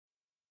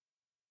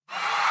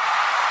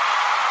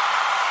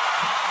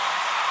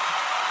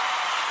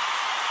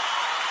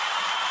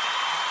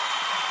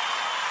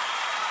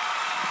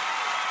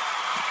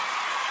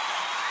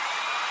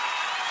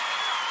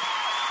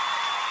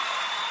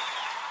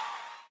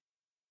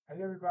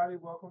Hey everybody,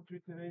 welcome to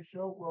today's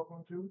show.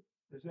 Welcome to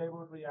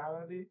Disabled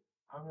Reality.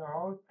 I'm your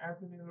host,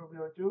 Anthony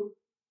Lorito-Duke,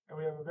 and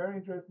we have a very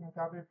interesting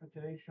topic for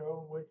today's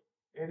show, in which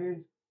it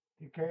is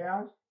the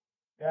chaos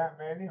that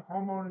many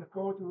homeowners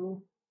go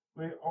through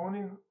with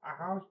owning a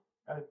house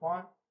as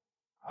part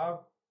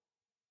of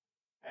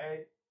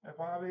a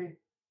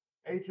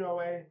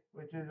HOA,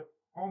 which is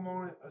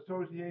homeowners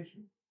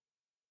association.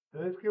 So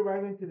let's get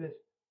right into this.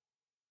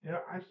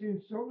 I've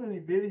seen so many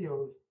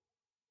videos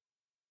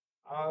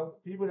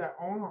of people that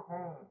own a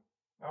home,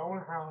 that own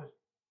a house,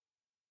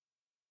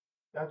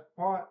 that's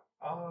part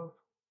of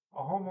a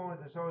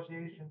homeowners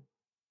association,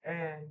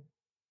 and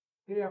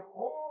they have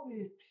all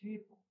these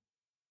people,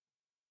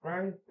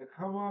 right, that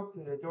come up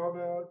to the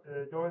doorbell, to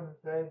the doors and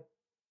say,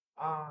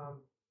 I,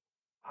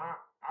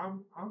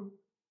 I'm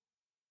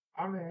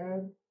I'm the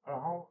head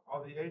of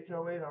the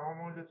HOA, the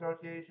homeowners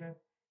association,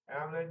 and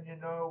I'm letting you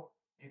know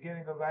you're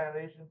getting a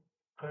violation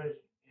because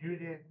you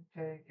didn't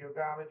take your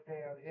garbage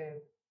pail in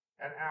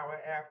an hour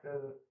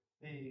after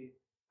the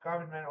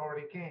garbage man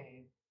already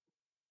came,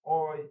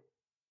 or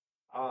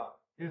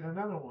there's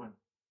another one,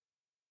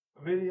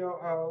 a video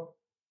of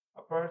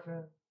a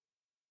person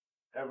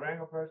that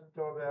rang a person's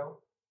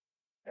doorbell,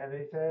 and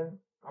they said,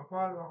 "I'm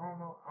part of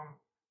I'm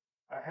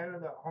a head of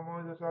the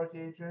homeowners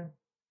association,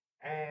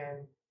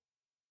 and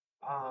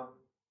um,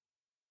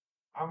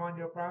 I'm on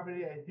your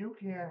property, and you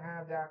can't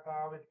have that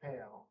garbage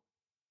pail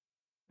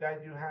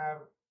that you have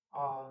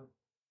um,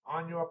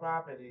 on your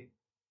property.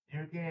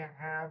 You can't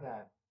have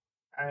that."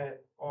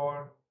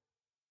 Or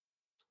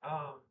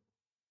um,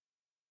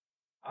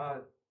 uh,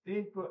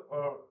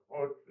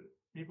 or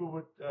people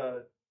would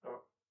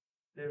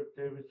they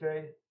would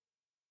say,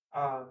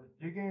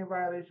 "You're getting a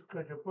violation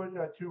because your bushes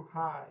are too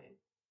high."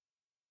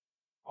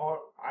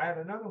 Or I had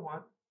another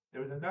one.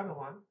 There was another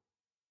one.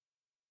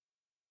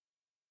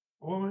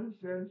 A woman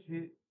says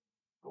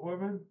a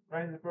woman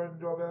rang the person's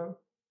doorbell,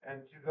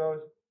 and she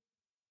goes,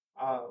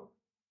 uh,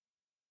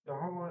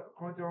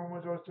 according to the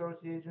homeowners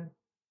association,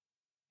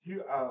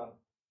 you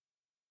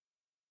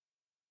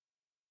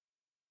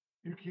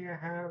you can't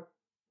have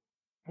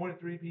more than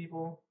 3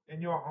 people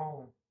in your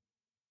home.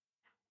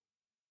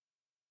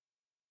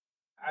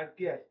 I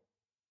guess.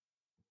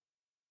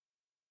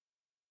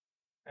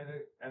 And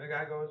the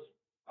guy goes,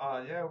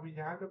 yeah, we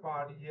had the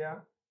party, yeah.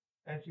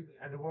 And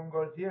the woman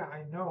goes, yeah,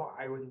 I know,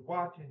 I was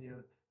watching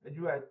you, and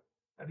you had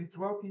at least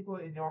 12 people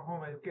in your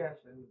home as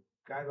guests. And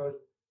the guy goes,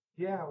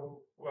 yeah,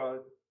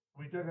 well,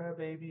 we just had a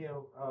baby,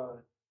 and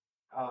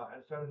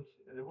so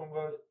the woman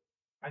goes,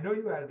 I know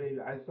you had a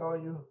baby, I saw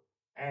you,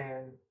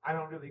 and I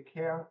don't really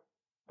care,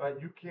 but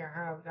you can't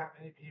have that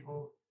many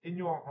people in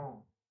your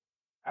home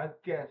as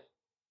guests,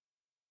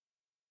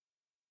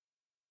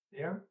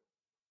 yeah.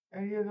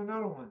 And here's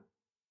another one.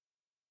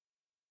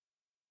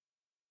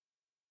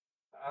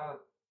 Uh,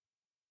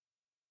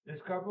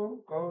 this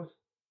couple goes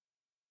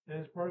to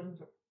this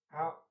person's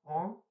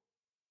home,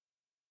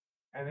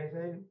 and they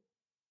say,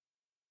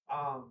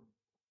 um,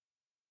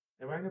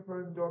 they rang the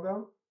person's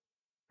doorbell,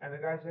 and the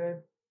guy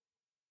said,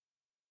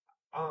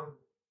 um,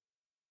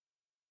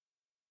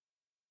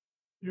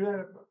 you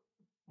had a,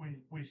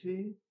 we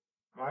see,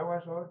 my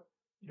wife saw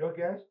your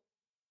guest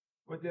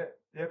with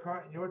their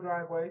car in your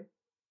driveway,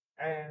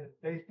 and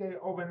they stay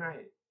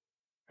overnight,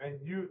 and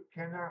you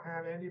cannot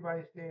have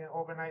anybody staying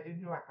overnight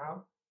in your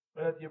house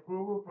without the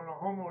approval from the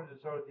homeowners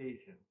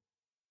association.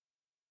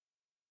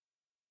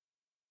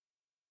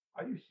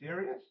 Are you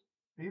serious?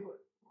 People,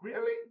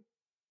 really?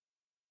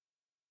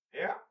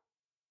 Yeah.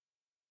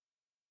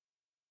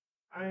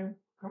 I mean,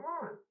 come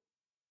on.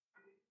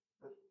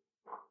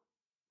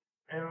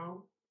 You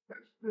know,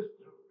 that's just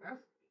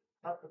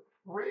that's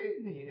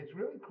crazy. It's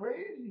really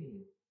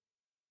crazy.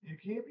 You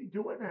can't be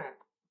doing that.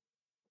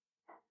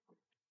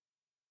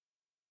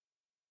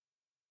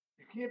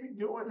 You can't be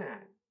doing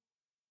that.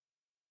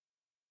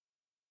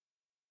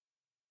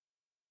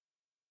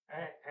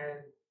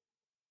 And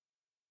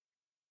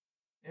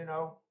you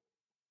know,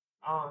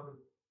 um,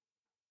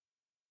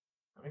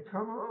 I mean,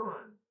 come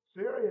on,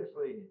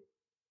 seriously,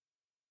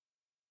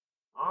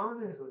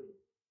 honestly,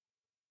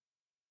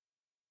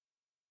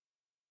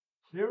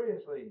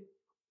 seriously,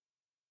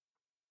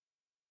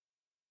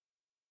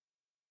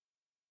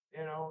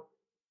 you know,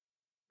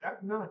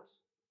 that's nuts.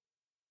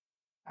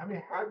 I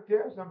mean, how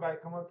dare somebody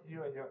come up to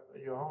you at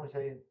your home and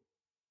say,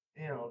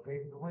 they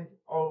can complain,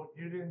 oh,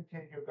 you didn't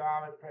take your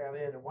garbage pail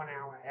in 1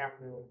 hour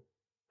after the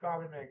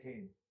garbage man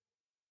came.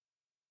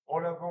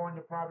 Or they'll go on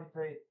your property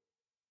and say,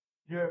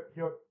 your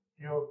your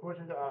your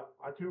bushes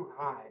are too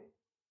high.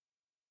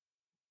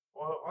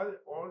 Or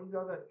all these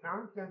other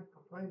nonsense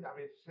complaints. I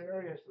mean,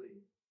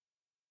 seriously,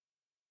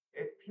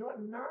 it's pure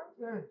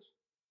nonsense.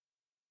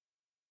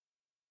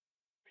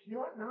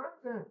 Pure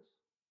nonsense.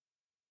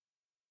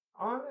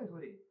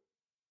 Honestly,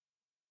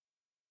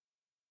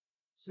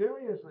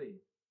 seriously,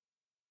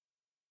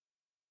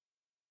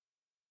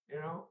 you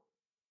know.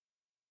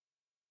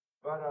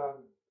 But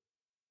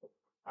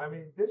I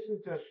mean, this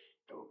is just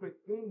stupid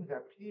things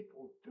that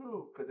people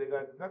do because they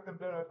got nothing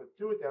better to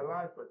do with their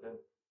life but to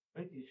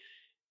make these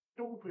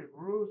stupid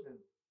rules. And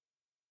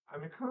I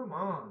mean, come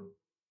on.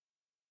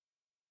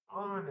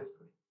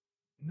 Honestly.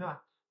 Nuts.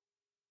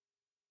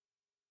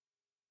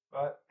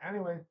 But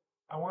anyways,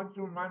 I want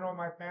to remind all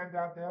my fans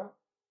out there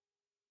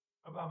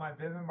about my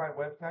business, my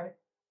website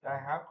that I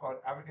have called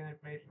African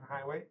Information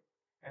Highway.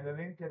 And the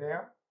link to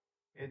there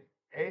is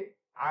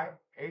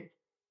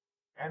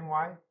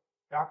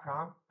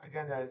AIHNY.com.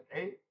 Again, that is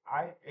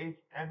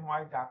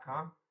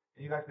AIHNY.com.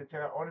 And you guys can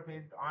check out all the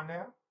pages on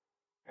there.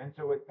 And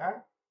so with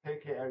that,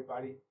 take care,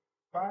 everybody.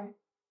 Bye.